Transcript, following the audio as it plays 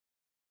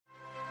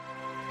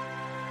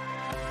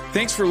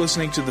Thanks for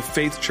listening to the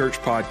Faith Church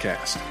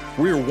podcast.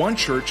 We are one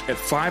church at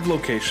 5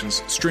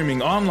 locations,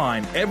 streaming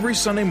online every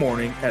Sunday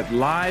morning at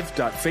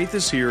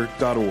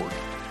live.faithishere.org.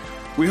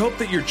 We hope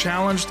that you're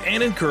challenged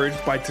and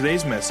encouraged by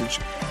today's message,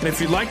 and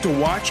if you'd like to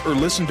watch or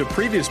listen to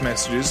previous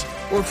messages,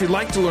 or if you'd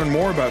like to learn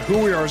more about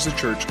who we are as a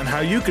church and how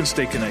you can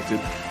stay connected,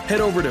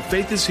 head over to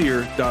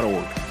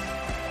faithishere.org.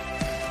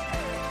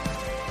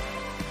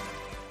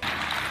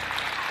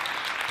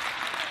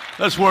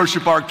 Let's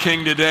worship our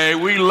King today.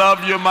 We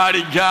love you,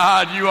 mighty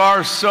God. You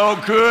are so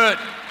good.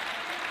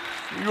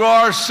 You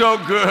are so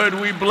good.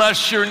 We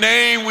bless your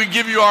name. We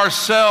give you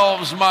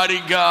ourselves, mighty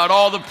God.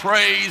 All the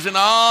praise and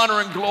honor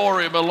and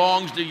glory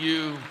belongs to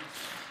you.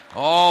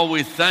 Oh,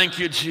 we thank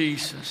you,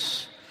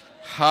 Jesus.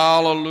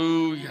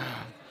 Hallelujah.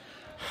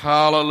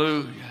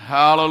 Hallelujah.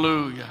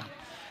 Hallelujah.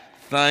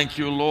 Thank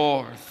you,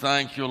 Lord.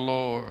 Thank you,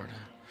 Lord.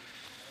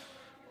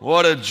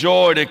 What a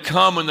joy to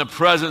come in the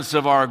presence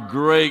of our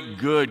great,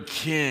 good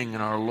King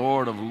and our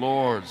Lord of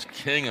Lords,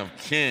 King of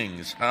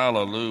Kings.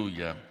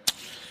 Hallelujah.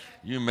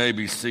 You may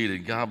be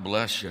seated. God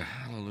bless you.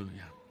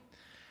 Hallelujah.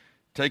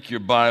 Take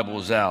your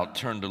Bibles out.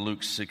 Turn to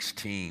Luke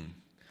 16.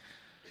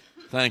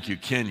 Thank you,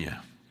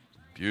 Kenya.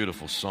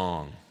 Beautiful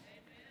song.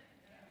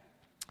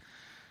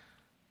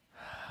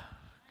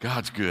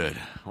 God's good.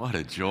 What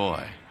a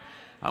joy.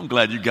 I'm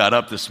glad you got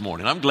up this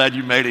morning. I'm glad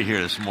you made it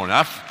here this morning.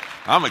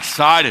 I'm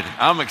excited.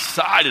 I'm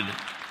excited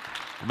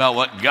about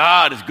what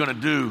God is going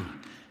to do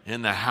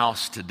in the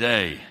house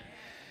today.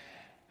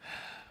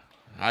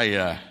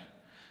 We're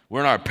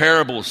in our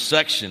parables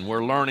section.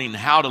 We're learning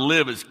how to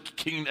live as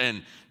king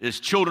and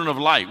as children of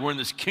light. We're in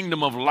this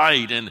kingdom of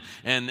light, and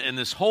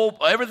this whole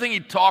everything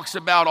he talks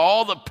about,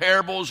 all the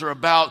parables are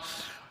about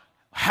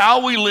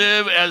how we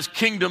live as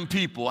kingdom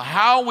people,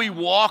 how we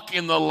walk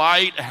in the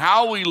light,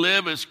 how we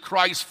live as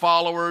Christ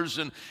followers,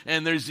 and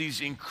there's these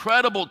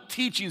incredible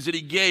teachings that he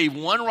gave,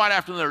 one right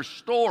after another,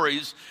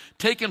 stories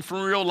taken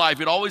from real life.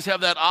 He'd always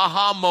have that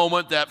aha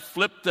moment, that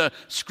flip the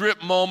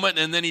script moment,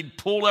 and then he'd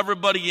pull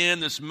everybody in,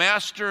 this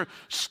master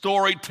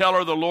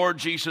storyteller, the Lord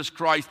Jesus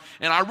Christ.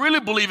 And I really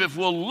believe if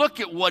we'll look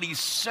at what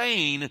he's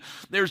saying,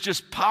 there's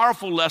just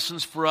powerful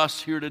lessons for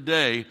us here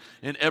today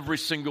in every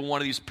single one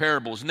of these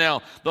parables.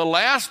 Now, the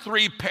last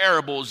 3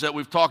 parables that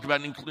we've talked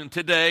about, including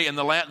today and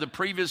the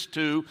previous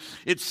 2,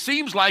 it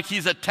seems like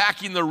he's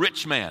attacking the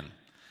rich man.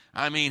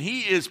 I mean,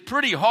 he is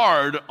pretty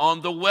hard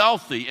on the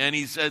wealthy, and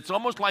it's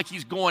almost like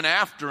he's going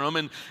after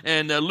them.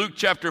 And Luke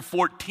chapter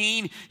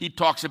 14, he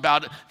talks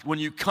about when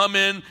you come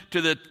in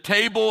to the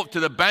table, to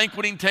the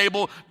banqueting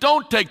table,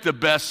 don't take the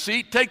best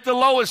seat, take the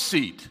lowest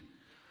seat.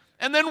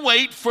 And then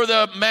wait for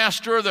the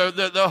master,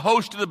 the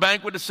host of the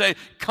banquet to say,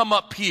 come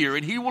up here.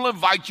 And he will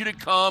invite you to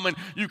come, and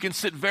you can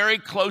sit very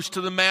close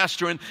to the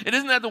master. And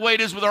isn't that the way it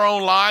is with our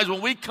own lives?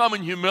 When we come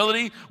in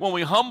humility, when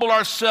we humble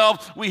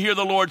ourselves, we hear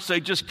the Lord say,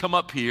 just come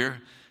up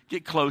here.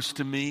 Get close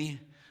to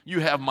me. You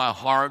have my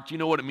heart. You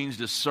know what it means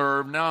to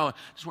serve. Now, I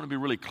just want to be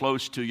really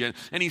close to you.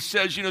 And he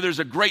says, there's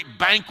a great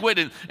banquet.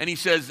 And he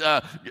says,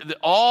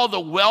 all the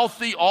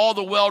wealthy, all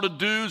the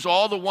well-to-dos,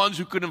 all the ones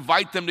who could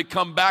invite them to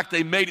come back,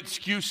 they made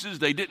excuses.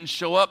 They didn't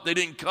show up. They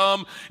didn't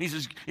come. He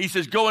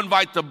says, go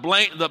invite the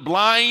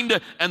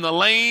blind and the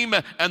lame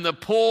and the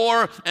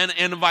poor and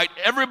invite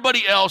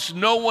everybody else.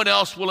 No one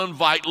else will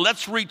invite.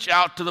 Let's reach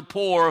out to the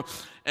poor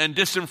and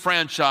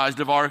disenfranchised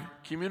of our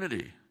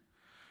community.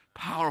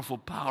 Powerful,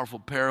 powerful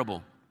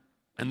parable.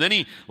 And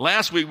then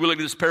last week we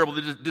looked at this parable,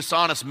 the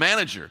dishonest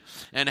manager,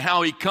 and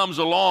how he comes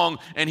along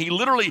and he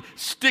literally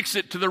sticks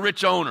it to the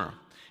rich owner.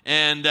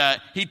 And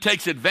he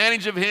takes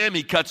advantage of him.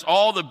 He cuts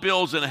all the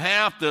bills in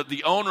half.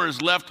 The owner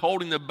is left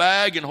holding the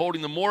bag and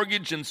holding the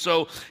mortgage. And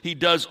so he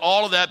does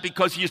all of that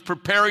because he is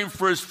preparing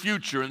for his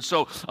future. And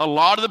so a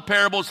lot of the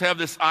parables have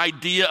this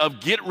idea of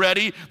get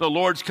ready. The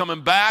Lord's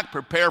coming back.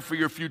 Prepare for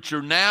your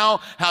future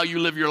now. How you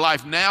live your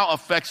life now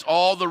affects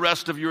all the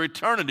rest of your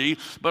eternity.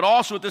 But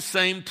also at the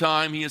same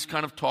time, he is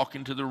kind of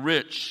talking to the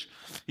rich.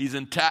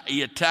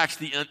 He attacks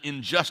the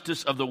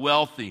injustice of the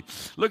wealthy.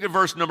 Look at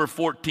verse number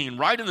 14.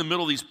 Right in the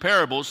middle of these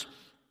parables,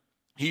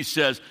 he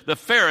says, the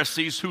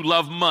Pharisees who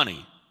love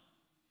money.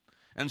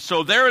 And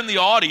so they're in the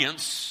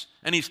audience,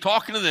 and he's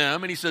talking to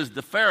them, and he says,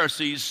 the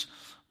Pharisees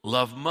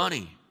love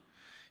money.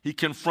 He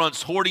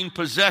confronts hoarding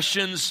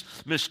possessions,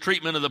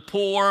 mistreatment of the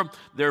poor,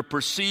 their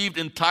perceived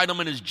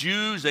entitlement as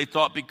Jews. They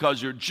thought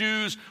because you're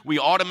Jews, we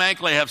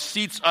automatically have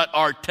seats at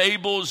our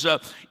tables,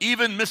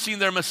 even missing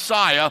their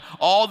Messiah.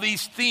 All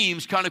these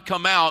themes kind of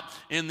come out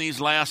in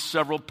these last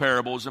several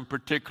parables, and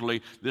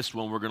particularly this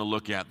one we're going to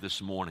look at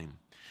this morning.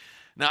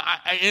 Now,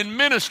 in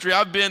ministry,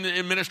 I've been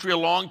in ministry a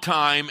long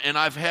time, and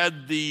I've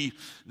had the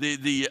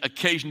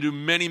occasion to do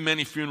many,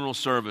 many funeral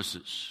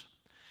services.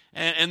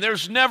 And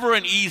there's never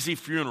an easy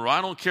funeral. I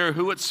don't care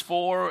who it's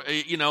for,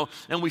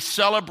 and we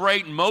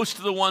celebrate. Most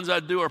of the ones I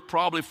do are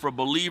probably for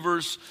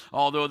believers,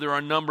 although there are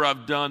a number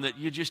I've done that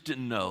you just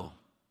didn't know.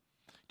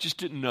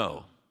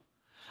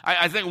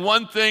 I think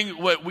one thing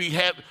what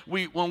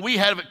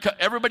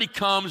everybody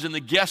comes and the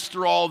guests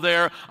are all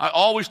there. I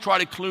always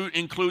try to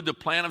include the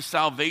plan of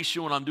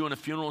salvation when I'm doing a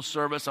funeral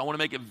service. I want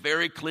to make it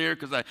very clear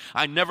because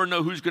I never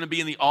know who's going to be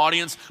in the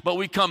audience. But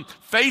we come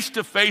face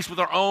to face with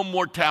our own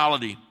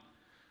mortality.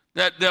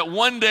 That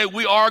one day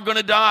we are going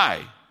to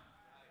die.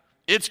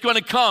 It's going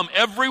to come.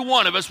 Every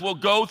one of us will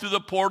go through the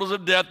portals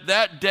of death.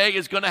 That day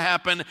is going to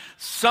happen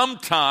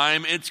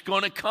sometime. It's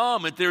going to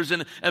come. There's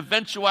an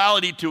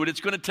eventuality to it. It's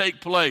going to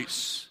take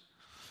place.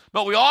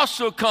 But we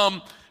also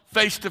come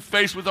face to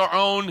face with our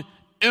own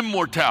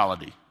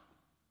immortality.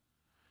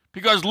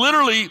 Because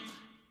literally,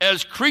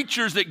 as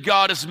creatures that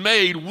God has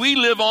made, we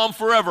live on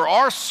forever.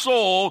 Our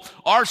soul,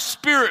 our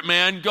spirit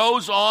man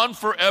goes on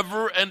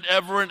forever and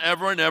ever and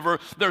ever and ever.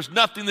 There's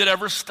nothing that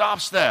ever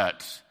stops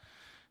that.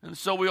 And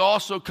so we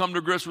also come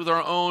to grips with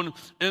our own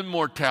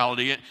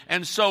immortality.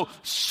 And so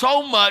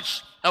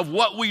much of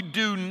what we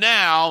do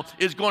now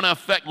is going to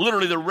affect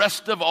literally the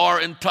rest of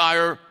our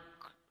entire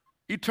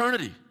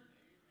eternity.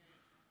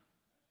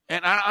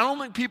 And I don't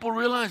think people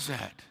realize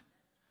that.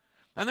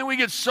 And then we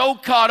get so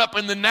caught up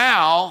in the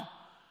now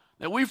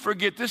that we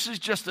forget this is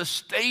just a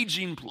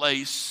staging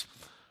place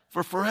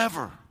for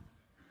forever.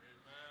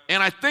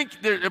 And I think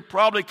it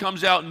probably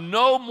comes out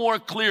no more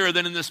clear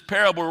than in this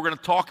parable we're going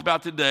to talk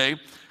about today.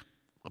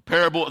 A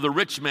parable of the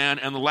rich man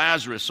and the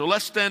Lazarus. So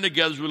let's stand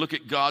together as we look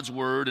at God's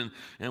word, and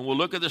we'll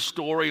look at the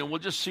story, and we'll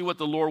just see what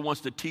the Lord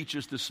wants to teach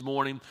us this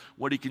morning,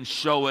 what he can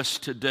show us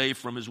today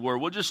from his word.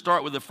 We'll just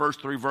start with the first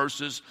 3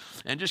 verses,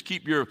 and just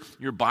keep your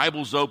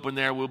Bibles open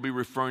there. We'll be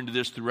referring to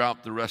this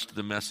throughout the rest of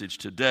the message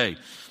today.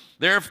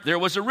 There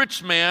was a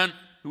rich man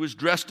who was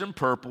dressed in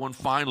purple and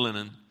fine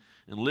linen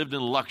and lived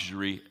in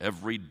luxury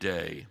every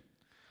day.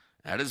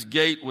 At his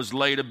gate was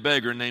laid a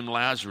beggar named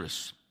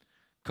Lazarus,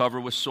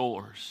 covered with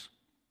sores,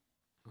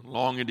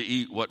 longing to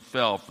eat what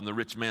fell from the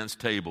rich man's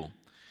table.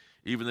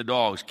 Even the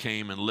dogs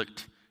came and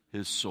licked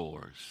his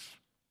sores.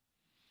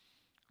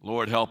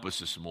 Lord, help us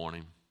this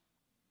morning.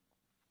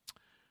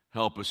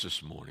 Help us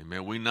this morning. May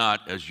we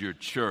not, as your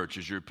church,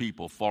 as your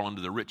people, fall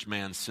into the rich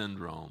man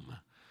syndrome.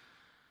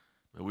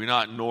 May we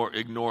not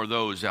ignore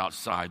those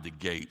outside the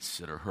gates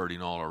that are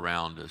hurting all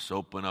around us.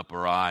 Open up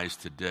our eyes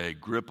today.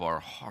 Grip our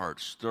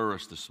hearts. Stir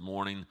us this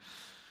morning.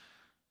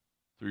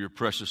 Through your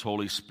precious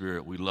Holy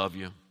Spirit, we love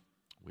you.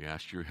 We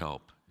ask your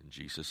help in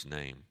Jesus'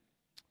 name.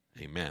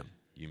 Amen.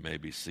 You may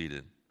be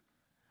seated.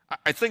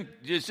 I think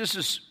this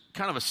is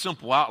kind of a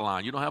simple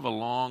outline. You don't have a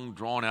long,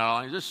 drawn-out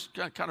outline. Just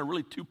kind of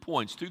really 2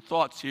 points, 2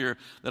 thoughts here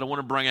that I want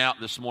to bring out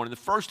this morning. The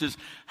first is,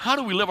 how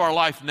do we live our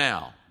life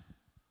now?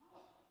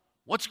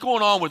 What's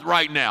going on with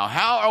right now?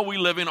 How are we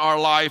living our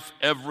life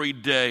every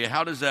day?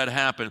 How does that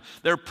happen?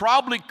 There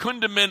probably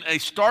couldn't have been a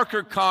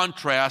starker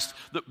contrast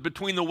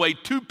between the way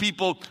 2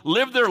 people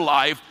live their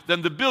life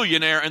than the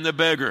billionaire and the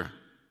beggar.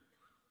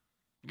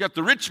 You got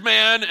the rich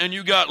man and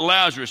you got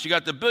Lazarus. You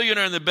got the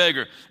billionaire and the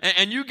beggar.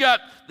 And you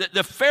got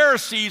the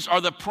Pharisees are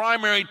the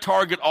primary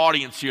target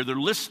audience here. They're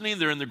listening.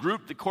 They're in the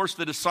group. Of course,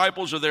 the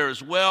disciples are there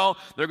as well.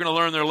 They're going to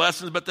learn their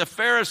lessons. But the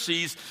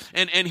Pharisees,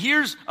 and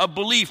here's a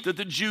belief that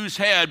the Jews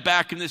had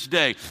back in this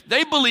day.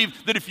 They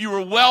believed that if you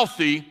were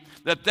wealthy,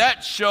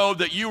 that showed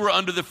that you were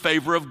under the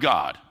favor of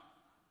God.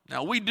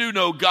 Now, we do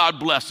know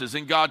God blesses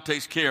and God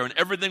takes care, and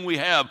everything we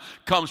have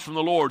comes from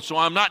the Lord. So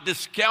I'm not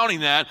discounting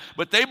that,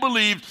 but they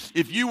believed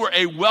if you were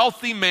a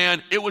wealthy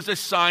man, it was a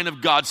sign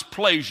of God's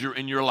pleasure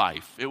in your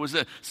life. It was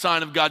a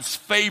sign of God's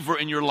favor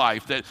in your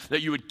life,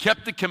 that you had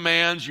kept the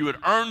commands, you had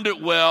earned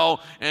it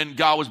well, and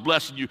God was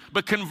blessing you.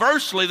 But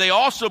conversely, they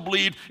also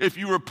believed if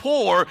you were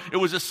poor, it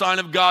was a sign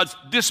of God's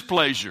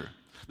displeasure.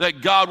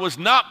 That God was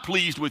not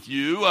pleased with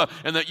you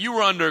and that you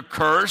were under a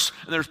curse.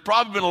 And there's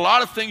probably been a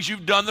lot of things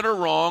you've done that are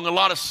wrong, a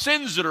lot of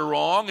sins that are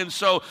wrong. And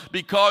so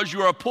because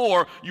you are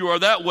poor, you are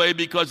that way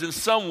because in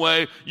some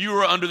way you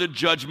are under the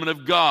judgment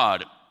of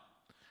God.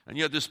 And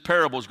yet this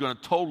parable is going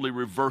to totally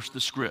reverse the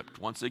script.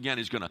 Once again,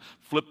 he's going to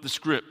flip the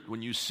script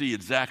when you see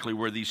exactly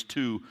where these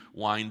 2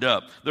 wind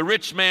up. The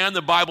rich man,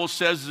 the Bible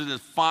says, is in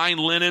fine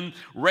linen,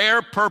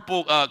 rare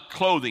purple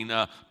clothing.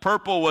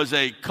 Purple was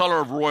a color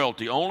of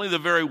royalty. Only the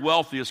very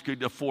wealthiest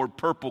could afford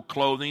purple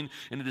clothing,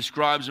 and it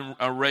describes him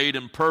arrayed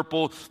in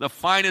purple. The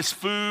finest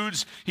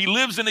foods. He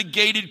lives in a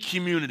gated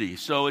community.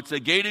 So it's a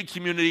gated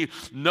community.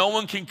 No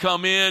one can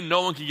come in,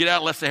 no one can get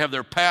out unless they have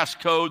their pass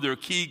code, their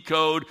key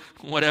code,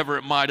 whatever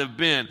it might have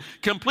been.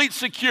 Complete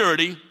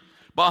security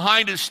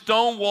behind his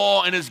stone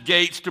wall and his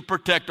gates to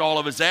protect all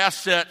of his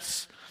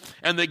assets.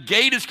 And the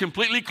gate is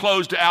completely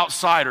closed to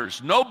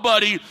outsiders. No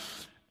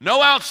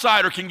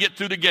outsider can get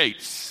through the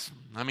gates.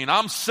 I mean,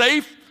 I'm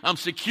safe, I'm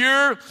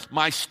secure,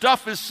 my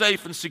stuff is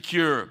safe and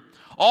secure.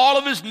 All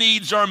of his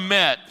needs are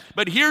met.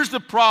 But here's the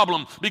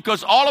problem.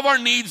 Because all of our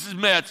needs is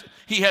met,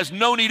 he has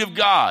no need of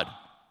God.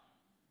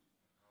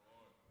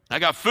 I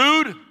got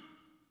food,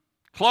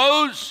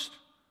 clothes,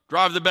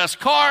 drive the best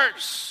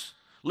cars,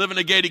 live in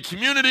a gated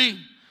community,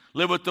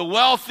 live with the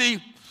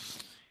wealthy.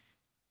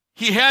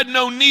 He had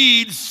no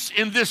needs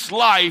in this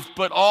life,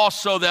 but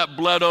also that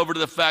bled over to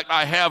the fact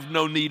I have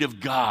no need of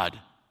God.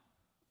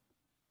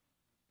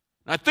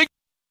 I think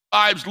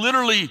lives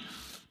literally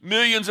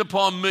millions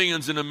upon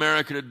millions in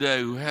America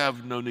today who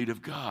have no need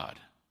of God.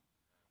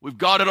 We've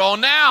got it all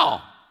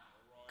now.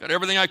 Got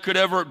everything I could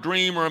ever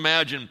dream or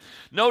imagine.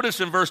 Notice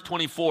in verse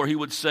 24, he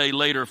would say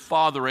later,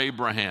 Father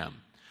Abraham.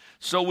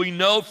 So we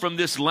know from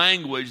this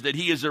language that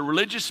he is a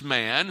religious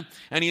man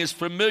and he is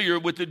familiar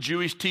with the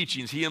Jewish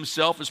teachings. He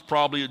himself is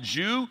probably a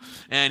Jew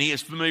and he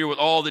is familiar with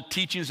all the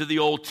teachings of the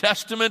Old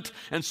Testament.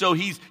 And so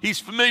he's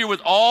familiar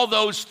with all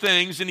those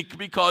things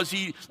because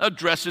he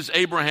addresses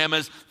Abraham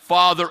as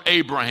Father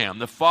Abraham,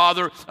 the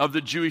father of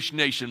the Jewish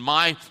nation,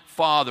 my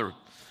father.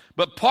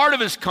 But part of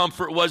his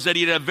comfort was that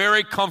he had a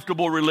very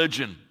comfortable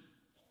religion.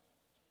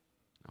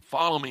 Now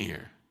follow me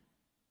here.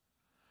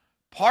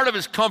 Part of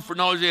his comfort,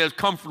 not only he has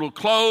comfortable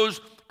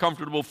clothes,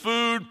 comfortable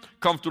food,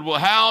 comfortable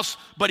house,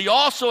 but he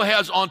also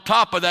has on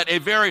top of that a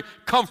very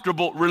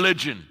comfortable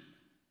religion.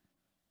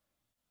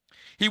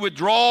 He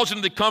withdraws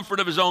into the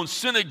comfort of his own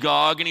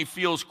synagogue and he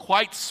feels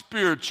quite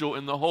spiritual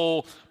in the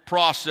whole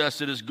process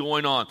that is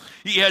going on.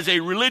 He has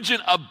a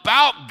religion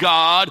about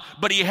God,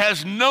 but he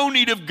has no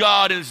need of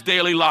God in his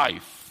daily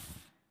life.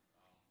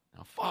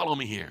 Now follow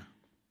me here.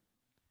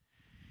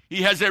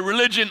 He has a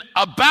religion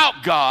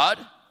about God,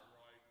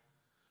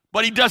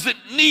 but he doesn't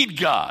need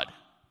God.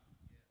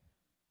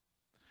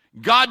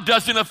 God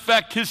doesn't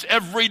affect his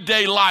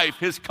everyday life,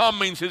 his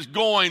comings, his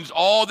goings,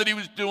 all that he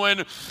was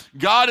doing.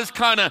 God is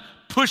kind of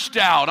pushed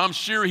out. I'm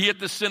sure he hit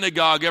the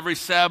synagogue every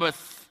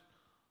Sabbath,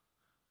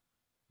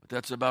 but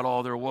that's about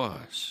all there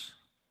was.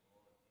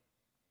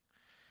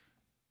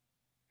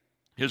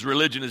 His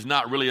religion is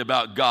not really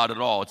about God at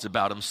all. It's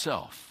about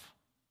himself.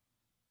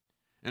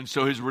 And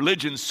so his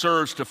religion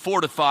serves to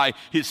fortify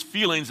his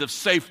feelings of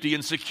safety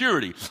and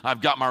security.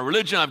 I've got my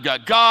religion, I've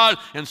got God,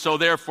 and so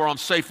therefore I'm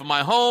safe in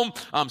my home,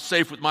 I'm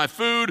safe with my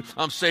food,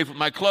 I'm safe with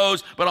my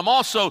clothes, but I'm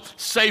also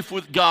safe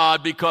with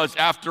God because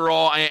after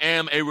all, I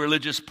am a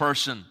religious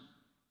person.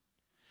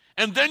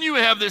 And then you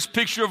have this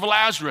picture of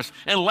Lazarus,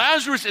 and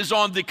Lazarus is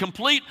on the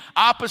complete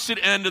opposite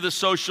end of the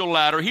social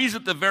ladder. He's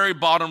at the very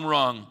bottom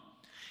rung.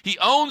 He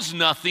owns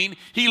nothing,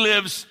 he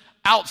lives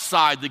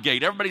outside the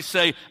gate. Everybody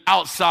say,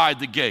 outside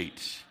the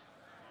gate.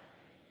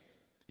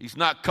 He's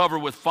not covered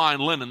with fine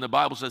linen. The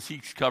Bible says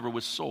he's covered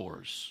with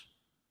sores.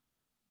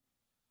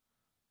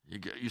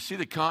 You see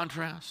the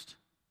contrast?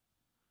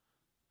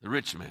 The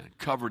rich man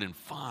covered in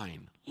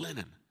fine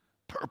linen,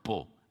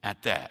 purple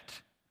at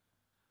that.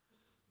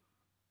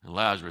 And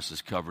Lazarus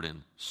is covered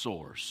in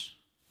sores.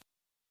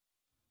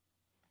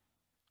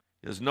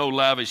 He has no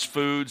lavish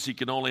foods. He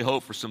can only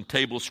hope for some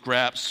table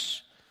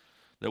scraps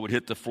that would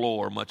hit the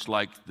floor, much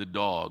like the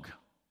dog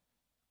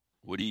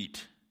would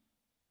eat.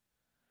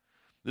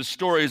 This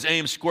story is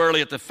aimed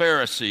squarely at the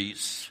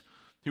Pharisees,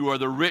 who are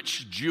the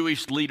rich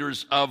Jewish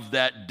leaders of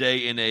that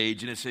day and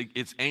age, and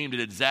it's aimed at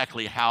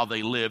exactly how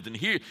they lived. And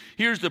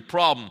here's the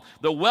problem.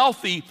 The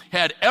wealthy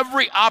had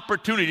every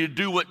opportunity to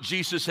do what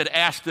Jesus had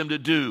asked them to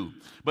do,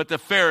 but the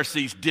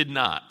Pharisees did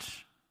not.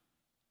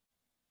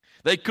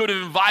 They could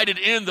have invited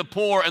in the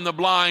poor and the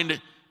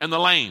blind and the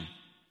lame.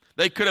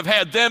 They could have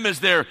had them as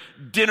their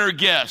dinner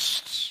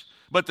guests,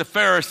 but the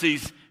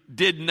Pharisees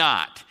did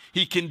not.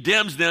 He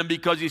condemns them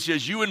because he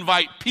says, you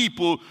invite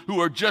people who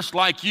are just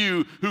like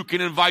you who can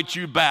invite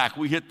you back.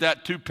 We hit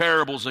that 2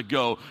 parables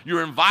ago.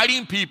 You're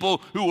inviting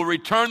people who will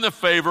return the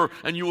favor,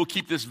 and you will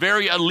keep this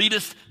very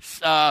elitist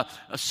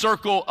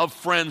circle of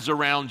friends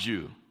around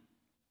you.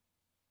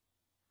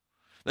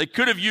 They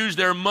could have used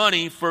their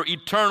money for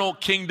eternal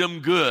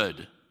kingdom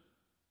good.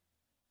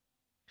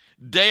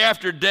 Day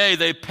after day,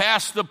 they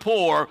passed the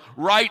poor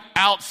right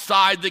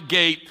outside the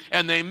gate,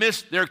 and they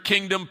missed their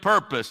kingdom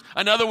purpose.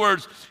 In other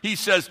words, he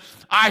says,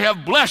 I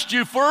have blessed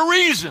you for a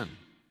reason.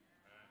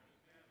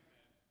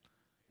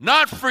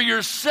 Not for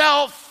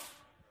yourself,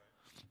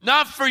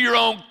 not for your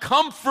own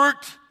comfort,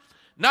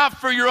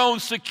 not for your own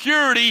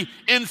security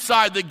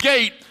inside the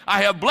gate.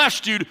 I have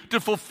blessed you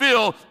to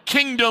fulfill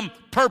kingdom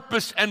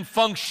purpose and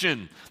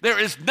function. There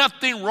is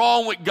nothing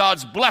wrong with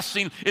God's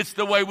blessing. It's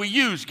the way we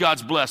use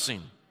God's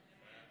blessing.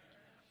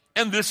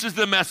 And this is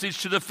the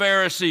message to the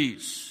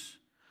Pharisees.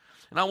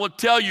 And I will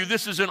tell you,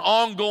 this is an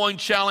ongoing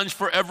challenge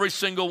for every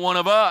single one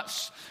of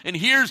us. And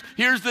here's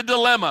the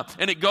dilemma.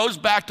 And it goes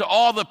back to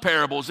all the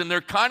parables. And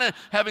they're kind of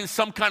having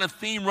some kind of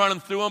theme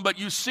running through them, but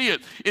you see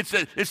it.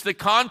 It's the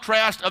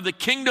contrast of the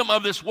kingdom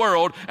of this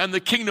world and the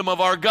kingdom of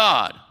our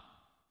God.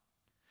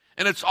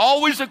 And it's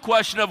always a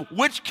question of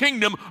which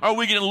kingdom are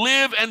we going to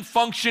live and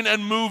function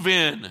and move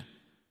in?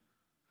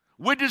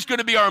 Which is going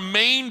to be our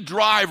main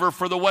driver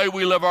for the way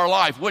we live our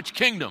life? Which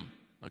kingdom?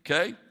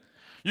 Okay?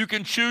 You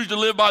can choose to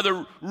live by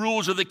the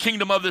rules of the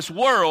kingdom of this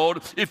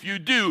world. If you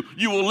do,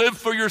 you will live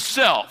for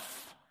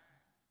yourself.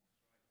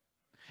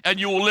 And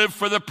you will live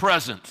for the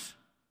present.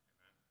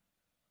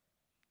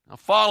 Now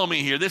follow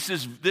me here. This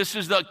is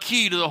the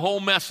key to the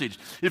whole message.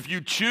 If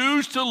you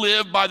choose to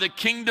live by the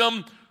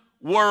kingdom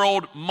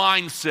world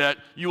mindset,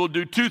 you will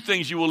do 2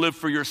 things. You will live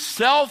for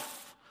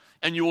yourself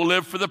and you will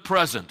live for the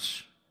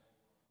present.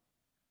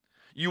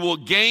 You will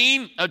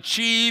gain,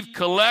 achieve,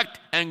 collect,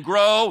 and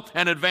grow,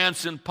 and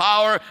advance in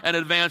power, and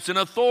advance in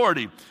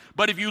authority.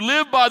 But if you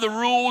live by the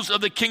rules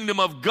of the kingdom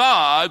of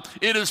God,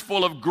 it is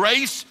full of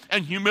grace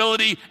and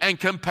humility and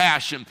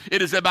compassion.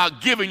 It is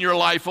about giving your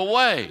life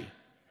away.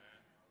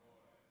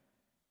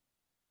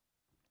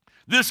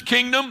 This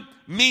kingdom,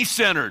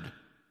 me-centered.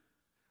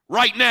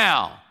 Right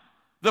now,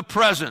 the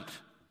present.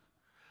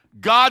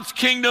 God's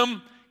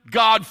kingdom,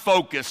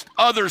 God-focused,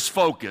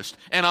 others-focused,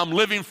 and I'm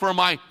living for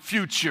my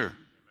future.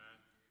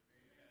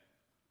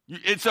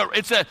 It's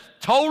a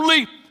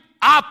totally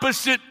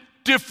opposite,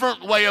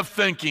 different way of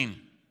thinking.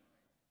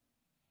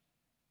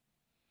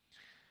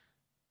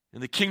 In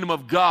the kingdom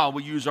of God,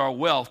 we use our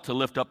wealth to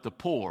lift up the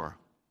poor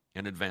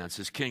and advance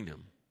His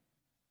kingdom.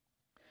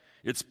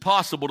 It's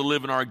possible to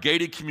live in our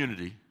gated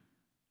community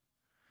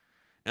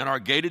and our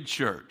gated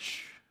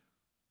church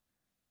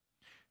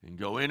and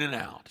go in and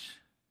out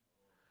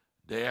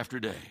day after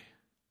day,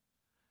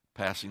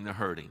 passing the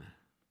hurting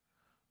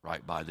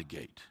right by the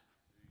gate.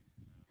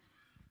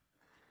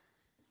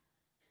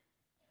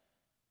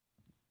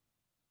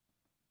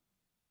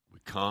 We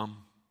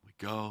come, we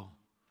go,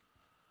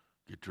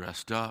 get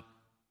dressed up,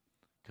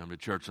 come to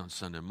church on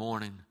Sunday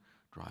morning,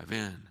 drive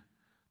in,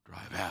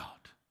 drive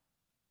out.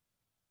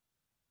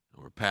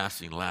 And we're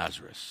passing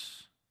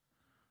Lazarus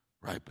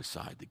right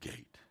beside the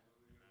gate.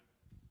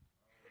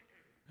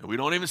 And we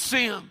don't even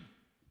see him.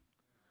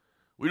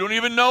 We don't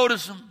even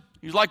notice him.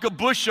 He's like a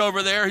bush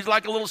over there. He's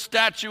like a little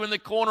statue in the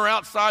corner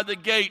outside the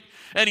gate.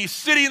 And he's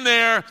sitting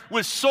there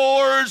with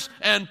sores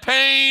and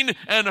pain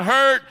and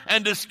hurt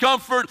and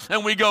discomfort.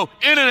 And we go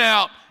in and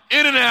out,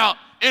 in and out,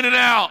 in and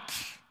out.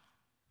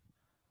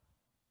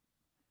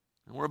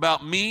 And we're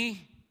about me,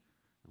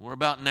 and we're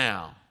about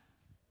now.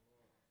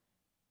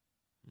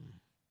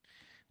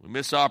 We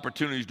miss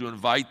opportunities to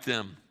invite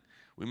them.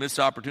 We miss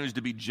opportunities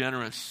to be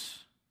generous.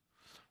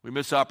 We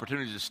miss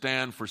opportunities to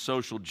stand for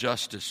social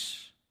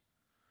justice.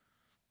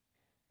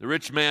 The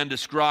rich man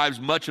describes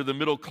much of the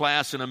middle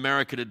class in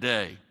America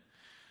today.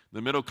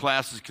 The middle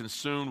class is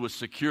consumed with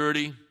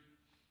security,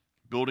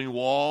 building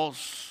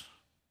walls,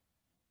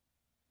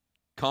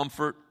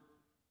 comfort,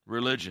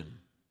 religion,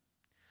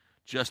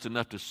 just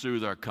enough to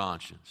soothe our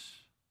conscience.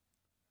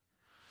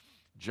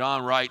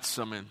 John writes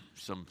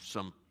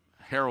some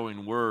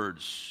harrowing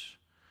words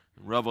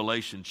in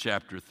Revelation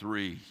chapter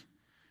 3.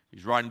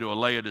 He's writing to a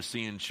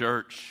Laodicean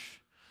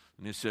church,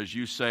 and he says,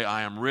 "You say,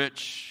 I am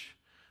rich,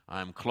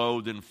 I am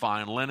clothed in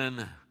fine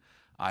linen,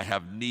 I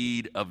have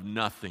need of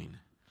nothing."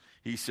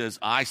 He says,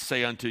 "I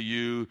say unto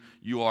you,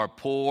 you are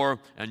poor,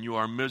 and you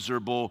are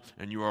miserable,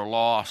 and you are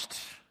lost."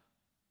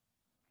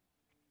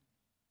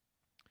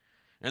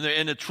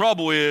 And the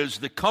trouble is,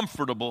 the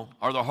comfortable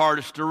are the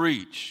hardest to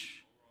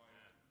reach.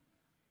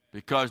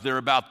 Because they're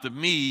about the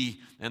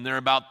me, and they're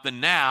about the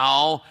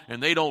now,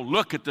 and they don't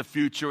look at the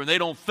future, and they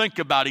don't think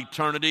about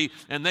eternity,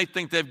 and they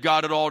think they've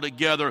got it all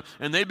together.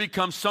 And they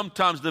become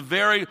sometimes the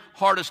very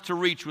hardest to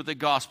reach with the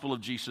gospel of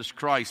Jesus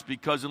Christ,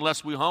 because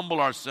unless we humble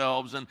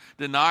ourselves and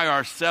deny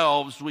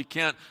ourselves, we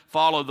can't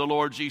follow the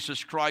Lord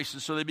Jesus Christ.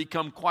 And so they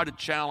become quite a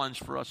challenge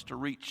for us to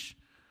reach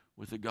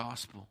with the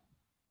gospel.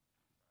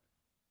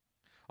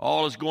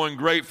 All is going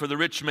great for the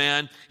rich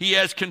man. He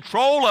has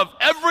control of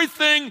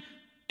everything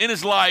in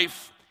his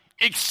life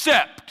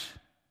except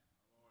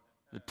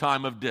the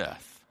time of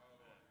death.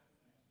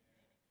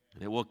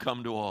 And it will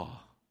come to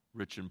all,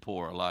 rich and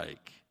poor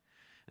alike.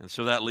 And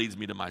so that leads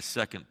me to my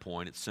second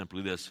point. It's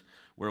simply this: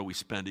 where we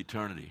spend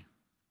eternity.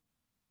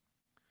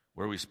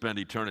 Where we spend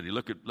eternity.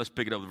 Let's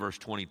pick it up with verse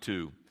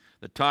 22.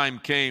 The time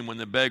came when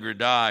the beggar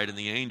died, and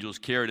the angels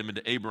carried him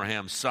into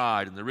Abraham's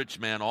side, and the rich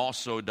man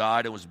also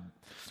died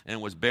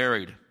and was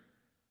buried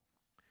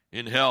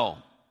in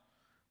hell,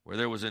 where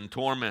there was in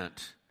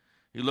torment.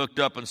 He looked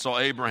up and saw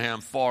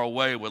Abraham far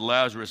away with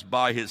Lazarus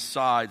by his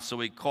side. So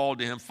he called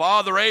to him,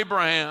 "Father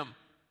Abraham,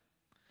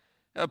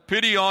 have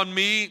pity on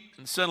me,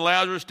 and send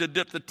Lazarus to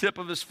dip the tip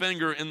of his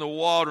finger in the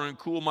water and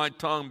cool my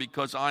tongue,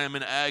 because I am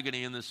in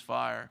agony in this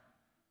fire."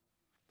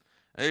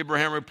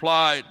 Abraham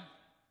replied,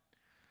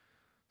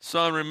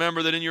 "Son,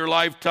 remember that in your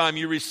lifetime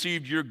you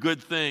received your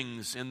good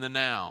things in the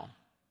now,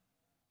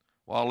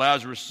 while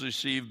Lazarus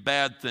received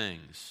bad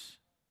things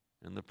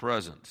in the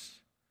present.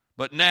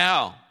 But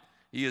now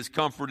he is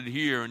comforted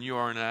here, and you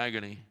are in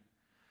agony.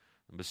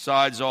 And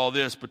besides all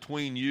this,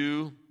 between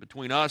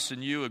us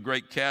and you, a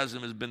great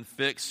chasm has been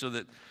fixed, so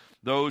that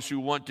those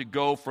who want to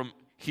go from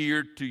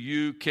here to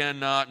you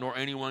cannot, nor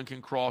anyone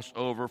can cross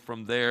over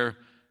from there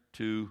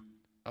to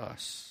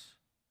us."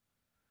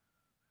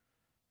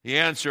 He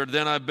answered,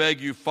 "Then I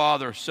beg you,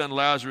 Father, send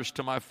Lazarus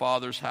to my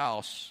father's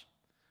house,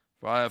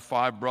 for I have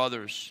 5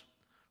 brothers.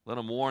 Let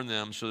him warn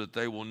them, so that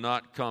they will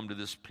not come to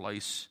this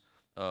place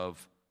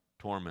of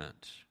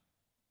torment."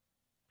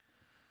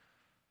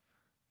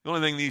 The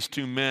only thing these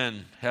two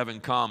men have in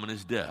common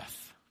is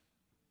death.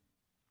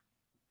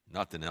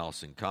 Nothing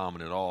else in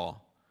common at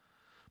all.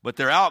 But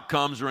their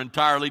outcomes are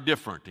entirely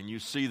different, and you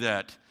see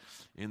that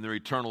in their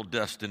eternal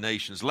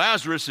destinations.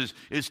 Lazarus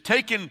is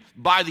taken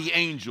by the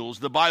angels,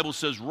 the Bible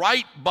says,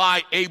 right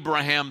by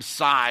Abraham's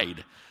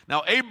side.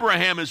 Now,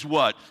 Abraham is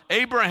what?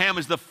 Abraham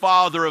is the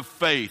father of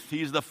faith.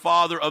 He's the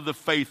father of the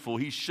faithful.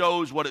 He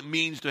shows what it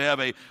means to have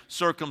a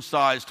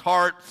circumcised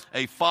heart,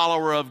 a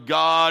follower of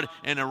God,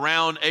 and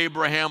around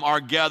Abraham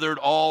are gathered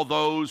all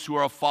those who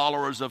are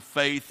followers of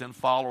faith and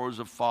followers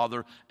of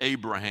Father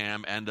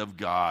Abraham and of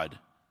God.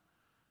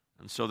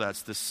 And so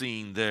that's the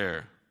scene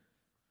there.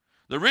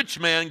 The rich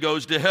man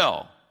goes to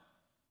hell.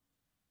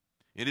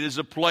 It is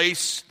a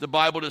place the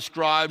Bible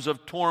describes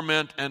of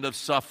torment and of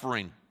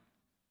suffering.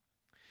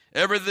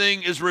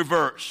 Everything is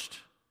reversed.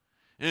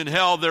 In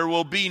hell, there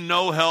will be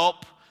no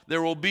help.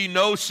 There will be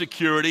no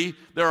security.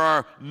 There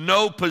are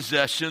no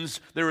possessions.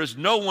 There is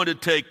no one to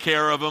take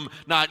care of them,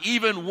 not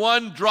even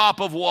one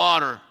drop of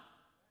water.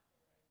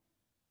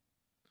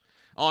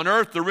 On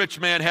earth, the rich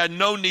man had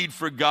no need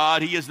for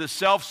God. He is the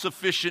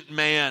self-sufficient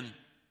man.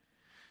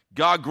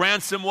 God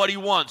grants him what he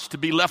wants, to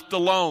be left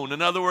alone. In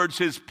other words,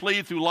 his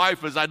plea through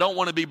life is, I don't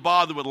want to be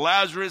bothered with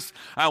Lazarus.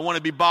 I want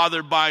to be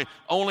bothered by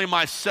only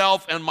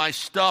myself and my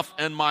stuff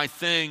and my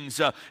things.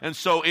 And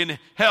so in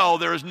hell,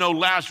 there is no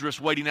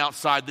Lazarus waiting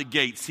outside the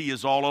gates. He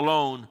is all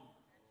alone.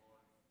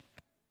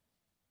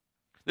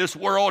 This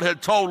world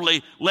had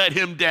totally let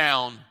him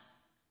down.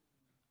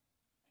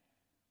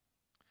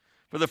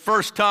 For the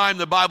first time,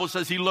 the Bible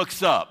says he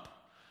looks up.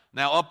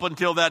 Now, up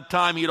until that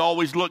time, he'd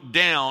always looked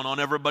down on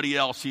everybody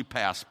else he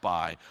passed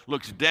by.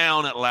 Looks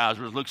down at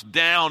Lazarus, looks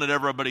down at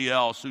everybody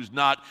else who's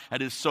not at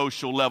his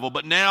social level.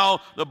 But now,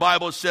 the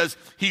Bible says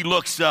he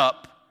looks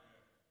up.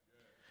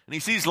 And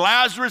he sees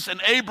Lazarus and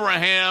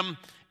Abraham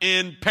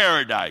in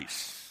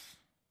paradise.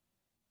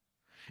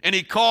 And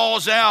he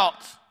calls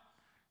out,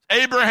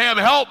 Abraham,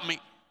 help me.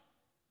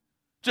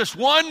 Just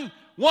one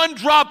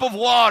drop of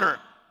water.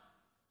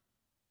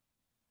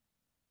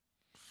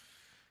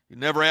 He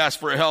never asked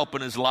for help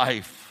in his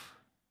life,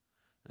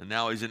 and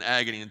now he's in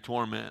agony and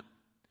torment.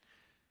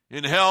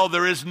 In hell,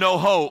 there is no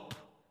hope.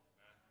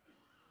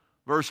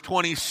 Verse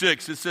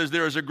 26, it says,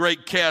 there is a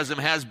great chasm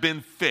has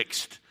been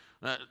fixed.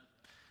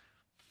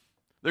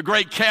 The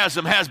great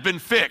chasm has been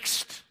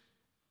fixed.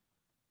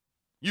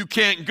 You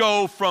can't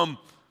go from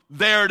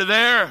there to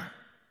there.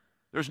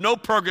 There's no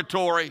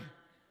purgatory.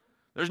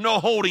 There's no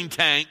holding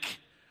tank.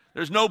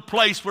 There's no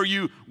place where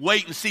you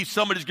wait and see if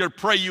somebody's going to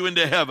pray you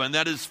into heaven.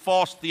 That is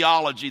false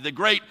theology. The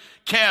great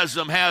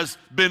chasm has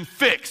been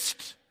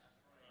fixed.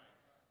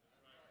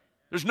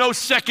 There's no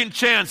second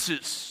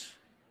chances.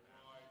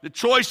 The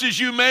choices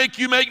you make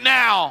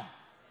now.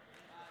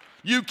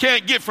 You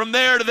can't get from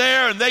there to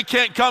there, and they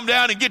can't come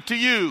down and get to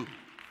you.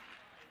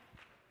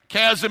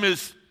 Chasm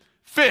is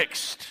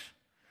fixed.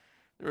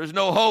 There is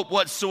no hope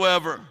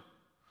whatsoever.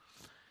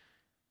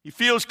 He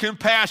feels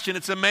compassion.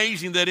 It's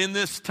amazing that in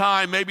this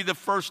time, maybe the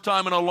first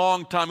time in a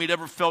long time, he'd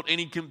ever felt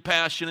any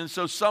compassion. And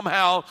so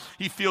somehow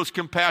he feels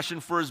compassion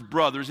for his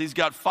brothers. He's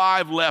got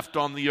 5 left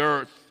on the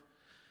earth.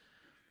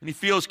 And he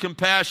feels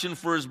compassion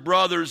for his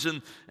brothers,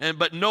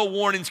 but no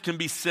warnings can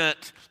be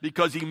sent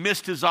because he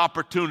missed his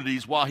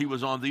opportunities while he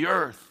was on the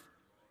earth.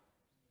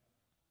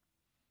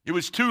 It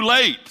was too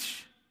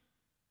late.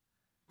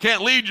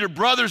 Can't lead your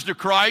brothers to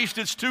Christ.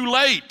 It's too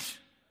late.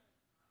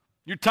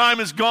 Your time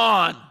is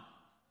gone.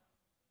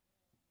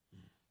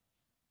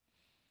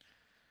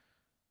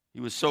 He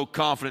was so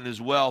confident in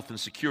his wealth and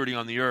security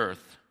on the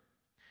earth,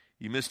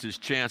 he missed his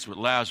chance with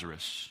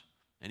Lazarus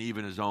and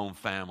even his own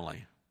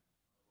family.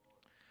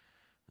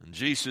 And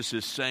Jesus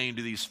is saying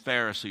to these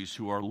Pharisees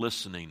who are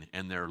listening,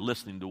 and they're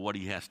listening to what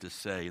he has to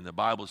say. And the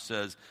Bible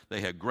says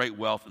they had great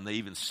wealth, and they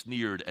even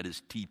sneered at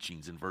his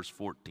teachings in verse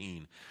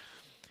 14.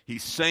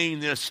 He's saying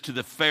this to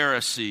the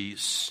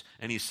Pharisees,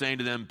 and he's saying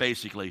to them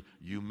basically,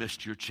 you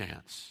missed your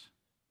chance.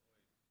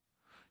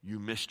 You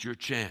missed your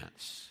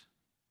chance.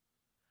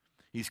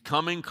 He's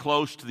coming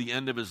close to the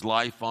end of his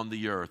life on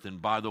the earth.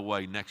 And by the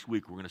way, next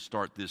week we're going to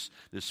start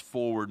this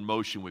forward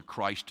motion with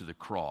Christ to the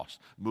cross,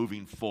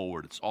 moving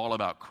forward. It's all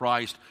about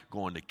Christ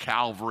going to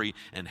Calvary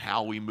and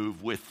how we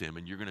move with him.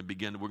 And we're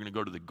going to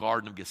go to the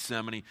Garden of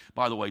Gethsemane.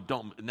 By the way,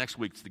 next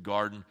week's the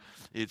Garden.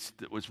 It's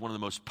one of the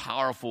most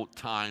powerful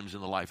times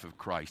in the life of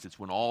Christ. It's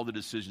when all the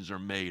decisions are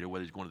made, or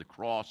whether he's going to the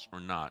cross or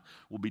not.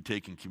 We'll be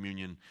taking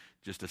communion.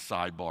 Just a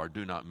sidebar.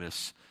 Do not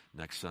miss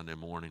next Sunday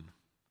morning.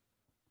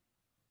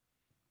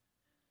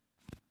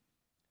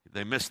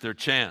 They missed their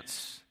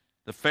chance.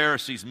 The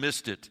Pharisees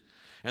missed it.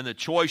 And the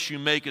choice you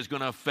make is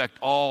going to affect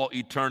all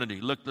eternity.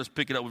 Let's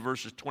pick it up with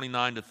verses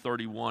 29 to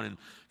 31 and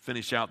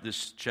finish out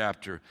this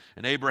chapter.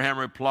 And Abraham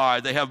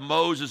replied, they have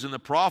Moses and the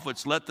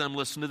prophets. Let them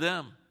listen to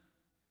them.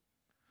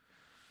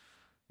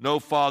 No,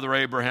 Father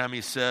Abraham,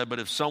 he said, but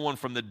if someone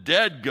from the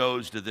dead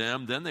goes to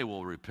them, then they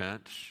will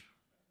repent.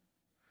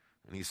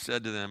 And he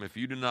said to them, if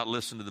you do not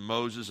listen to the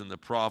Moses and the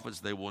prophets,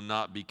 they will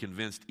not be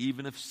convinced,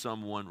 even if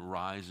someone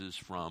rises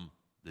from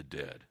the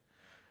dead.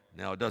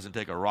 Now, it doesn't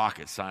take a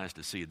rocket science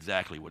to see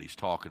exactly what he's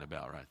talking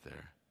about right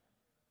there.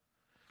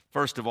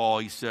 First of all,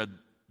 he said,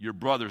 your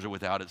brothers are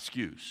without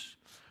excuse.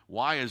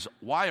 Why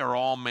are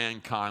all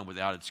mankind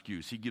without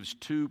excuse? He gives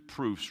 2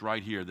 proofs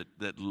right here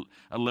that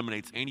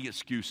eliminates any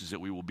excuses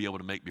that we will be able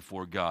to make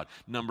before God.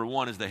 Number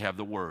 1 is they have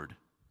the Word.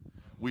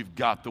 we've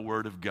got the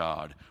Word of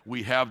God.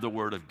 We have the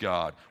Word of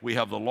God. We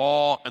have the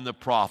law and the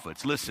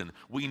prophets. Listen,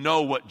 we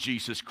know what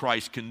Jesus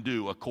Christ can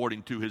do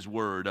according to His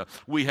Word.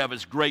 We have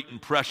His great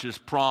and precious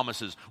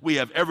promises. We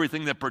have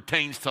everything that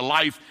pertains to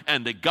life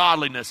and to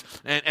godliness.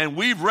 And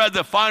we've read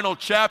the final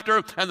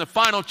chapter, and the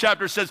final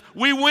chapter says,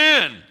 we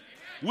win.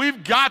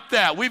 We've got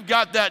that. We've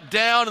got that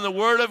down, and the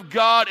Word of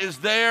God is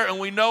there, and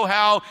we know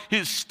how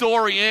His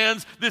story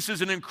ends. This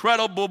is an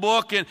incredible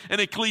book, and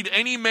it can lead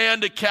any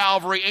man to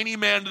Calvary, any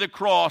man to the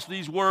cross.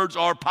 These words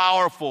are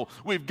powerful.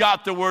 We've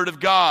got the Word of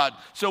God,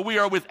 so we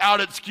are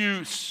without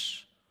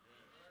excuse.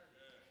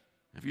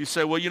 If you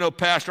say, well,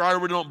 Pastor, I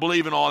really don't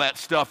believe in all that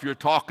stuff you're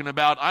talking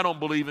about. I don't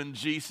believe in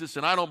Jesus,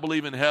 and I don't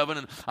believe in heaven,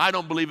 and I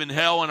don't believe in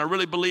hell, and I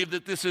really believe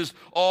that this is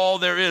all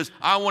there is.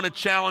 I want to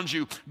challenge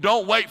you.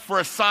 Don't wait for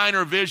a sign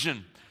or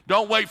vision.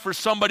 Don't wait for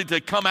somebody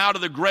to come out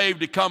of the grave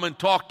to come and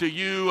talk to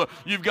you.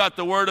 You've got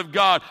the Word of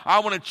God. I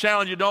want to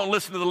challenge you, don't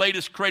listen to the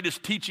latest,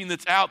 greatest teaching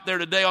that's out there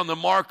today on the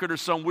market or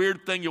some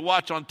weird thing you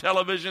watch on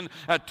television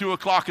at 2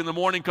 o'clock in the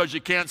morning because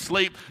you can't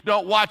sleep.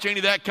 Don't watch any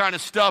of that kind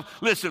of stuff.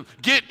 Listen,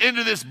 get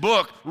into this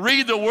book.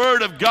 Read the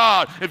Word of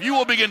God. If you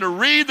will begin to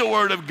read the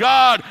Word of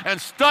God and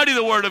study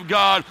the Word of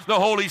God, the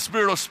Holy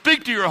Spirit will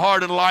speak to your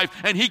heart and life,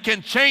 and He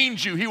can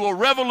change you. He will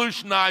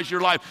revolutionize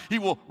your life. He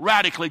will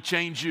radically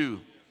change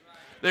you.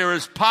 There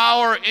is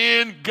power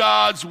in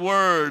God's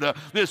Word.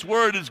 This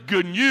Word is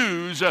good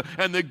news,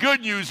 and the good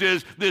news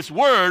is this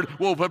Word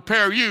will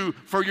prepare you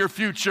for your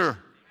future.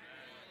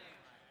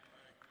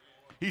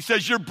 He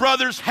says your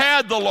brothers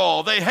had the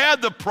law. They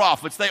had the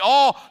prophets. They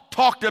all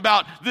talked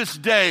about this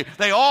day.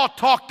 They all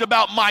talked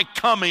about my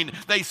coming.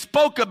 They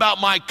spoke about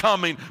my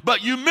coming,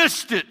 but you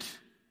missed it.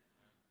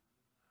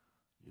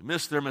 You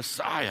missed their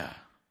Messiah.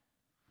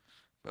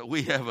 But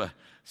we have a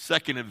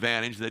second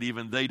advantage that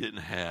even they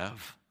didn't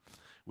have.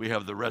 We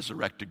have the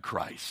resurrected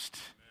Christ.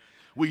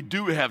 We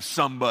do have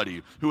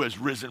somebody who has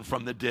risen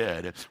from the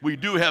dead. We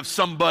do have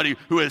somebody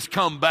who has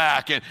come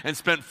back and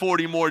spent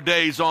 40 more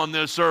days on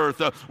this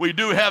earth. We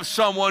do have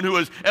someone who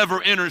is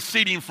ever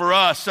interceding for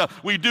us.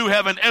 We do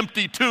have an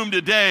empty tomb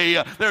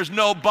today. There's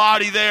no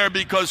body there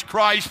because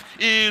Christ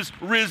is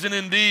risen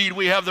indeed.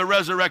 We have the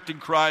resurrected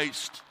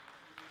Christ.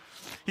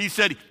 He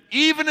said,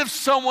 even if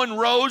someone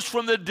rose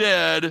from the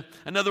dead,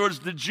 in other words,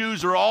 the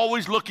Jews are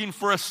always looking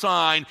for a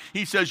sign,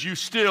 he says, you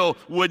still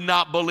would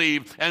not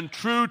believe. And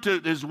true to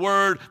his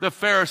word, the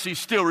Pharisees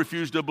still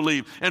refused to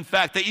believe. In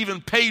fact, they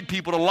even paid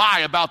people to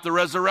lie about the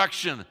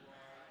resurrection.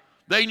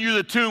 They knew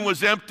the tomb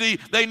was empty.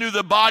 They knew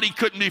the body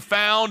couldn't be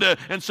found.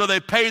 And so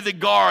they paid the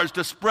guards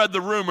to spread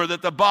the rumor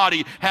that the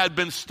body had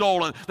been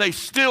stolen. They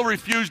still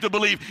refused to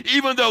believe,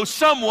 even though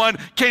someone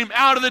came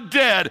out of the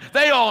dead.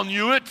 They all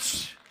knew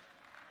it.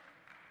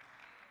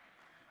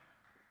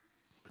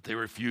 They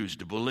refused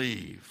to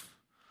believe.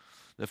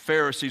 The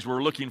Pharisees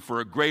were looking for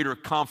a greater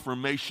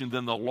confirmation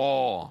than the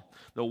law.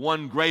 The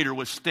one greater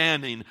was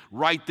standing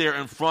right there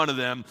in front of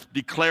them,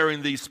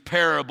 declaring these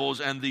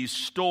parables and these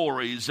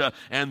stories,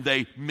 and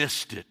they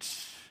missed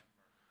it.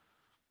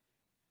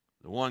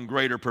 The one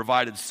greater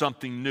provided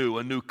something new,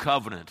 a new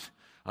covenant,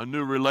 a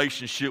new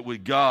relationship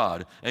with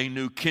God, a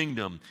new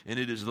kingdom, and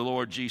it is the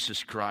Lord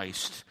Jesus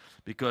Christ.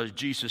 Because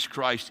Jesus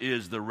Christ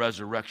is the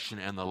resurrection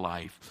and the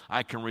life.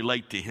 I can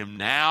relate to Him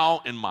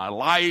now in my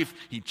life.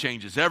 He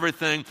changes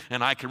everything.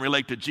 And I can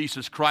relate to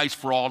Jesus Christ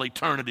for all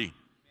eternity.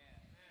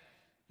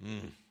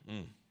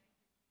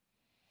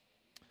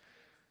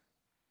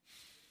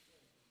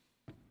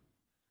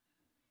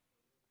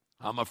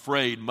 I'm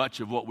afraid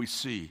much of what we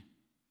see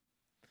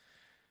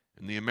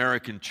in the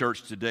American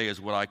church today is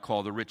what I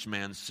call the rich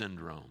man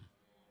syndrome.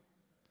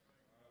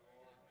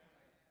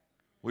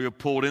 We are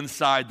pulled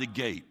inside the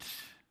gate.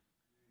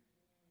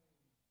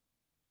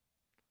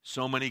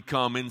 So many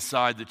come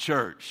inside the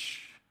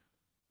church.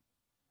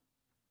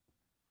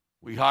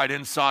 We hide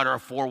inside our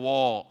four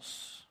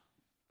walls.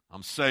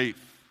 I'm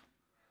safe.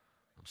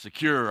 I'm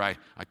secure. I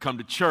come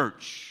to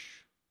church.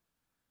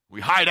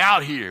 We hide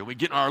out here. We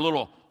get in our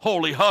little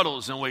holy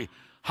huddles and we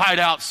hide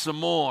out some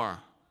more.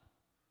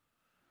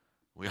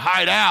 We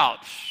hide out.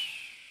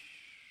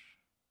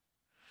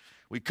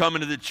 We come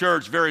into the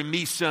church very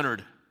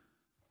me-centered.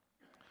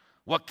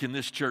 What can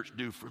this church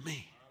do for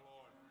me?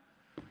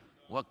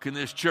 What can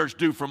this church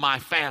do for my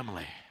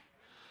family?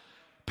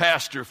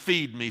 Pastor,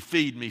 feed me,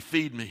 feed me,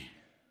 feed me.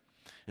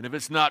 And if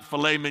it's not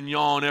filet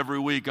mignon every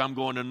week, I'm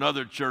going to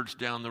another church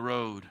down the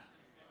road.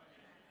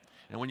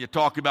 And when you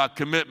talk about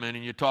commitment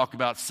and you talk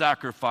about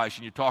sacrifice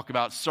and you talk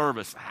about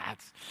service,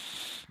 that's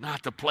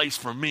not the place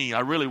for me.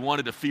 I really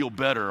wanted to feel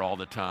better all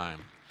the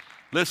time.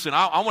 Listen,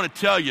 I want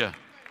to tell you,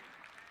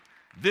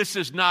 this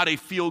is not a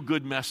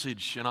feel-good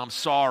message, and I'm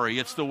sorry.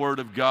 It's the Word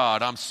of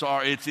God. I'm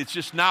sorry. It's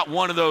just not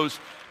one of those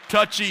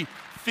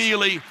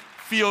touchy-feely,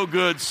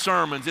 feel-good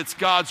sermons. It's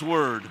God's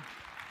Word.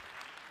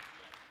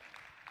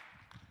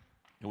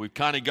 And we've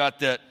kind of got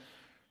that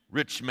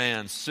rich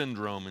man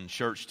syndrome in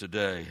church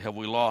today. Have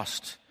we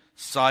lost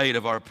sight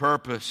of our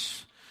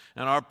purpose?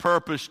 And our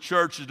purpose,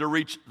 church, is to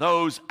reach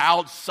those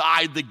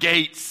outside the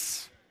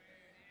gates.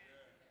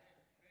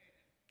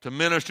 To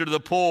minister to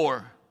the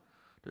poor.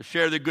 to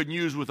share the good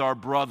news with our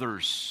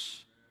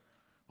brothers,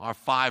 our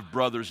 5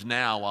 brothers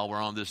now while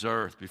we're on this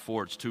earth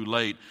before it's too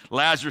late.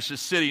 Lazarus is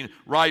sitting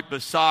right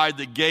beside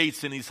the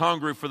gates, and he's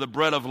hungry for the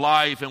bread of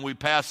life, and we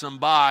pass him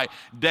by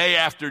day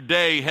after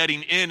day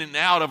heading in and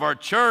out of our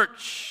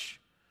church.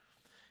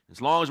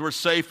 As long as we're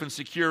safe and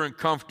secure and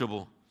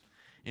comfortable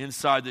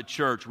inside the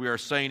church, we are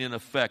saying in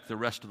effect the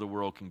rest of the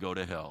world can go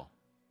to hell.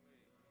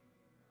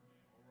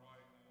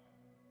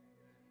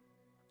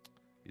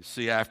 You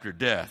see, after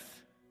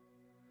death,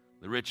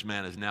 the rich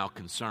man is now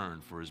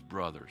concerned for his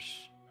brothers.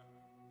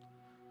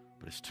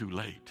 But it's too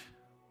late.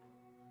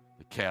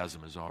 The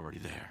chasm is already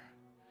there.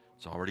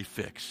 It's already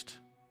fixed.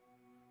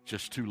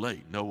 Just too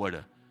late. No way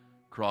to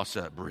cross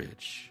that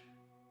bridge.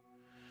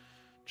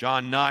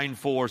 John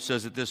 9:4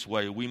 says it this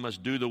way: we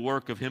must do the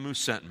work of him who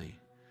sent me.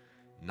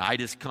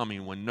 Night is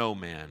coming when no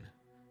man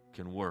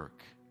can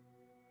work.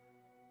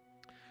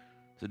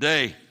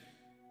 Today,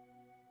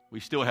 we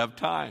still have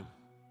time.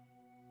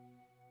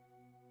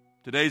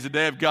 Today's the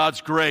day of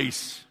God's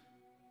grace.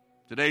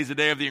 Today's the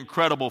day of the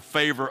incredible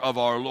favor of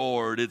our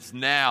Lord. It's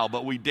now,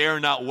 but we dare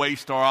not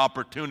waste our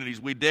opportunities.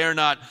 We dare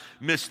not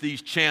miss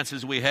these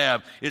chances we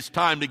have. It's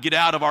time to get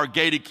out of our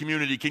gated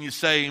community. Can you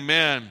say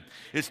amen?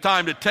 It's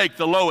time to take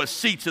the lowest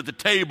seats at the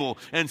table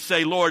and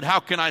say, Lord, how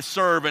can I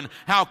serve and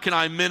how can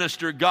I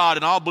minister God?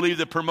 And I'll believe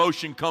that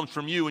promotion comes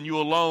from you and you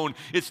alone.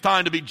 It's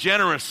time to be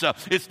generous.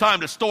 It's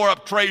time to store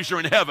up treasure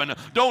in heaven.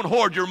 Don't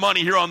hoard your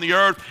money here on the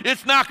earth.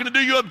 It's not going to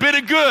do you a bit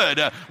of good.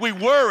 We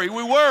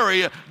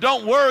worry.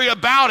 Don't worry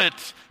about it.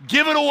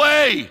 Give it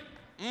away.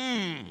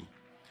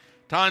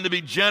 Time to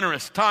be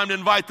generous. Time to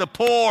invite the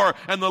poor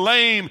and the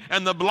lame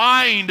and the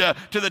blind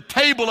to the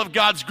table of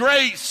God's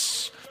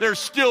grace. There's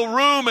still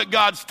room at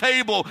God's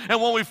table. And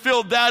when we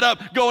fill that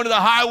up, go into the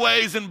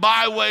highways and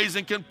byways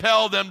and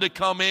compel them to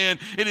come in.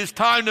 It is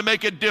time to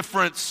make a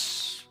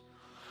difference.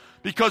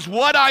 Because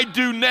what I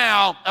do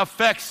now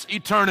affects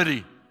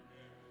eternity.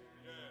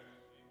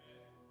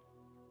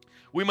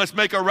 We must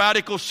make a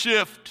radical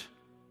shift.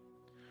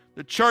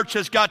 The church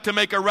has got to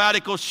make a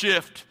radical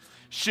shift.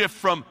 Shift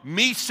from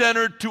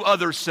me-centered to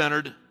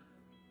other-centered.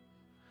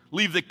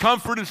 Leave the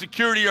comfort and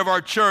security of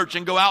our church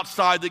and go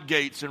outside the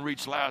gates and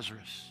reach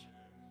Lazarus.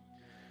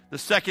 The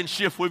second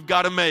shift we've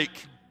got to make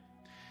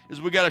is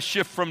we've got to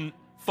shift from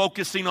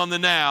focusing on the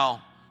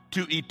now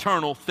to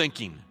eternal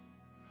thinking.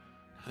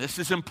 This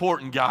is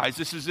important, guys.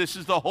 This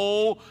is the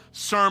whole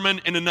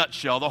sermon in a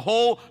nutshell, the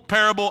whole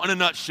parable in a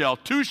nutshell.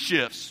 2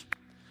 shifts.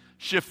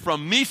 Shift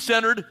from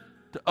me-centered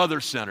to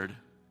other-centered.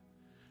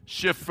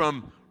 Shift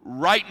from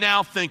right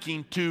now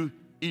thinking to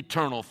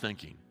eternal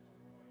thinking,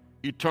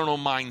 eternal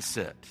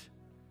mindset.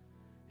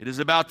 It is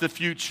about the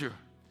future.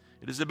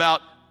 It is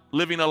about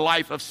living a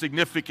life of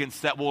significance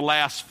that will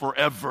last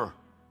forever.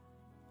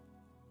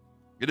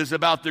 It is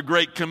about the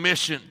Great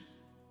Commission.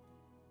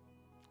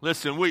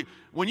 Listen,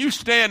 when you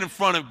stand in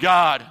front of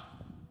God,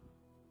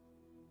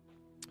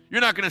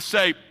 you're not going to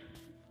say,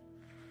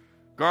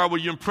 God, were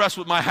you impressed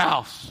with my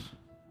house?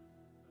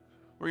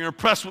 Were you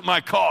impressed with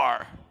my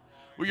car?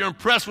 Were you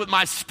impressed with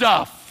my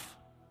stuff?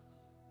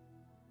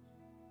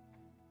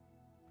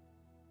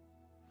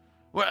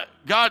 Well,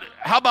 God,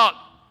 how about,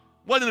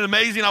 wasn't it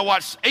amazing? I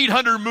watched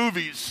 800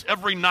 movies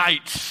every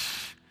night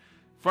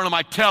in front of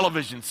my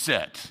television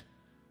set.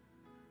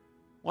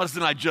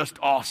 Wasn't I just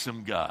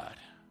awesome, God?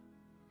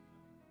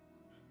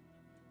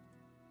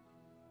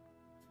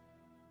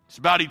 It's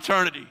about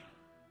eternity.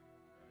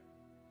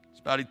 It's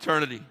about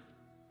eternity.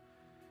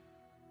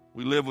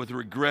 We live with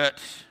regret.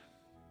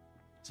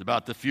 It's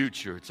about the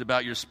future. It's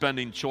about your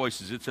spending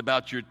choices. It's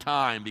about your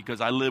time,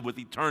 because I live with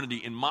eternity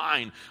in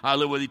mind. I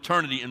live with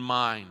eternity in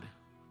mind.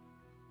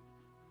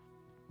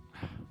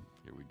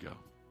 Here we go.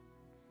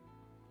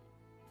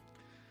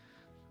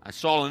 I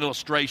saw an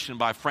illustration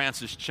by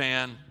Francis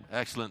Chan,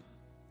 excellent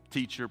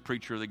teacher,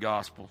 preacher of the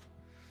gospel.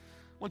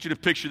 I want you to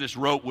picture this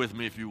rope with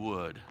me, if you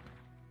would.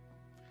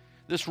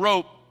 This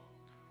rope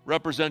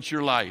represents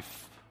your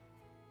life.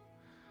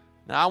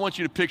 Now, I want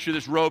you to picture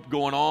this rope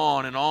going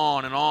on and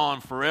on and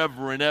on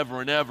forever and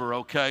ever and ever,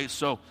 okay?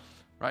 So,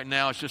 right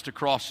now, it's just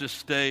across this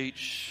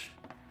stage.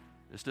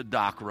 It's the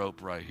dock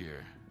rope right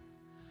here.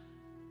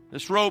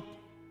 This rope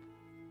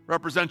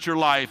represents your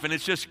life, and it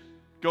just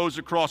goes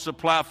across the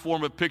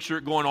platform, but picture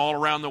it going all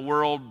around the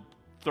world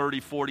 30,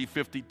 40,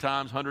 50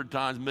 times, 100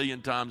 times,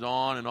 million times,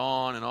 on and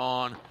on and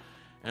on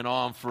and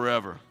on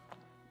forever.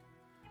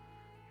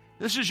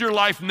 This is your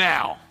life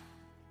now.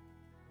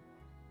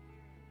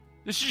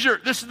 This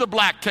is the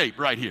black tape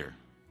right here.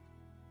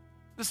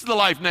 This is the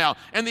life now.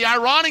 And the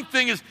ironic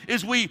thing is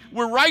we're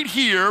right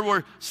here,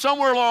 we're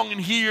somewhere along in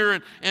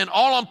here, and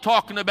all I'm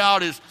talking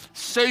about is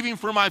saving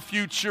for my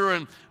future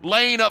and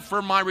laying up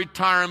for my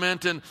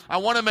retirement, and I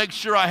want to make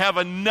sure I have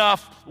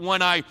enough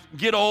when I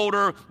get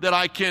older that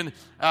I can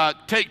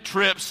take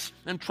trips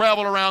and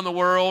travel around the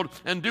world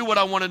and do what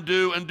I want to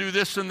do and do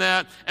this and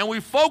that. And we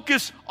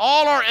focus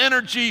all our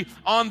energy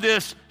on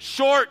this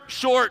short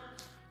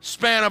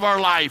span of our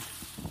life.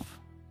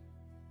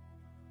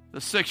 The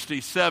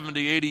 60,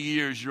 70, 80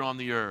 years you're on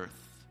the earth.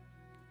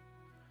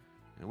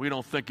 And we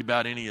don't think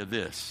about any of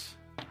this.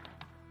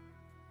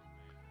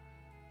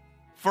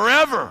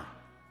 Forever,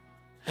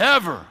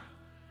 ever,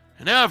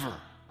 and ever.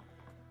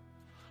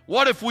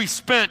 What if we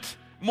spent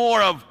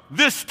more of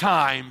this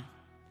time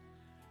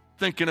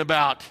thinking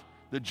about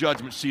the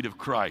judgment seat of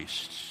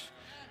Christ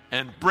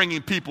and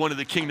bringing people into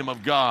the kingdom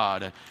of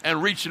God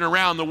and reaching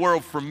around the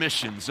world for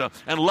missions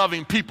and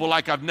loving people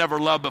like I've never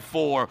loved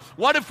before?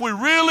 What if we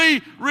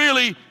really,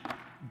 really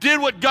did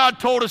what God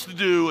told us to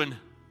do and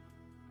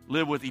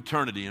live with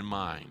eternity in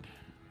mind?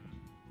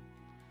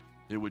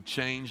 It would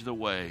change the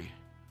way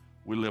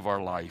we live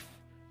our life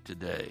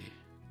today.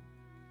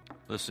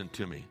 Listen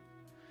to me.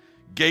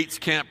 Gates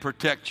can't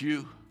protect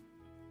you.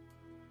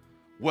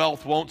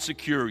 Wealth won't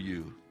secure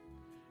you.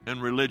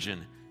 And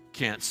religion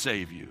can't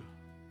save you.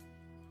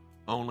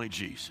 Only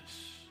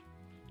Jesus.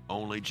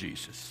 Only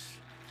Jesus.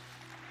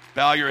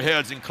 Bow your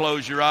heads and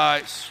close your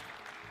eyes.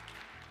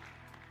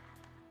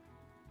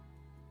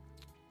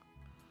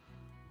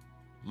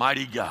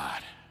 Mighty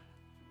God,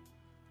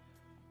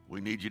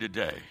 we need you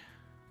today.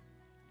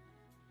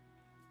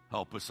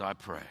 Help us, I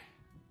pray.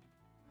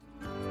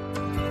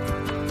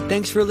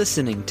 Thanks for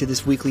listening to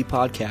this weekly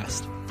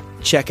podcast.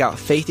 Check out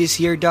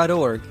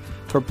faithishere.org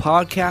for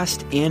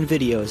podcasts and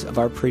videos of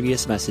our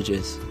previous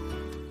messages.